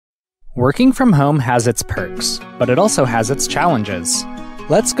Working from home has its perks, but it also has its challenges.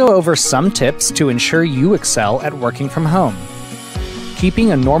 Let's go over some tips to ensure you excel at working from home.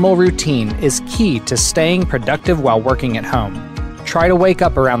 Keeping a normal routine is key to staying productive while working at home. Try to wake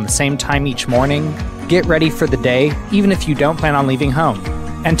up around the same time each morning, get ready for the day even if you don't plan on leaving home,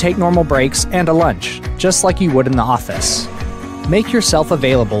 and take normal breaks and a lunch, just like you would in the office. Make yourself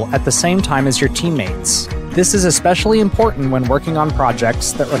available at the same time as your teammates. This is especially important when working on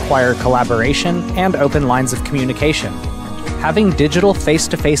projects that require collaboration and open lines of communication. Having digital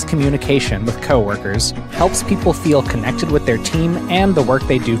face-to-face communication with coworkers helps people feel connected with their team and the work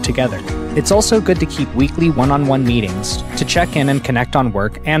they do together. It's also good to keep weekly one-on-one meetings to check in and connect on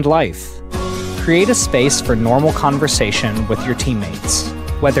work and life. Create a space for normal conversation with your teammates,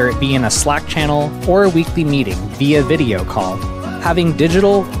 whether it be in a Slack channel or a weekly meeting via video call. Having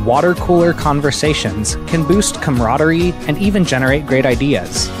digital, water-cooler conversations can boost camaraderie and even generate great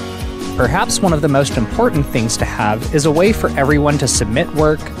ideas. Perhaps one of the most important things to have is a way for everyone to submit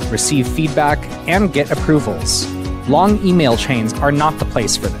work, receive feedback, and get approvals. Long email chains are not the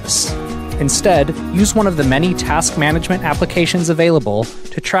place for this. Instead, use one of the many task management applications available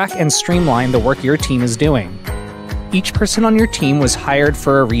to track and streamline the work your team is doing. Each person on your team was hired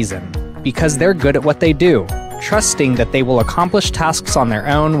for a reason, because they're good at what they do. Trusting that they will accomplish tasks on their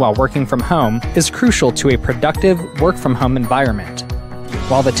own while working from home is crucial to a productive work-from-home environment.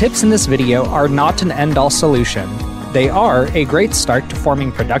 While the tips in this video are not an end-all solution, they are a great start to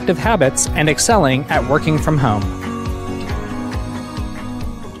forming productive habits and excelling at working from home.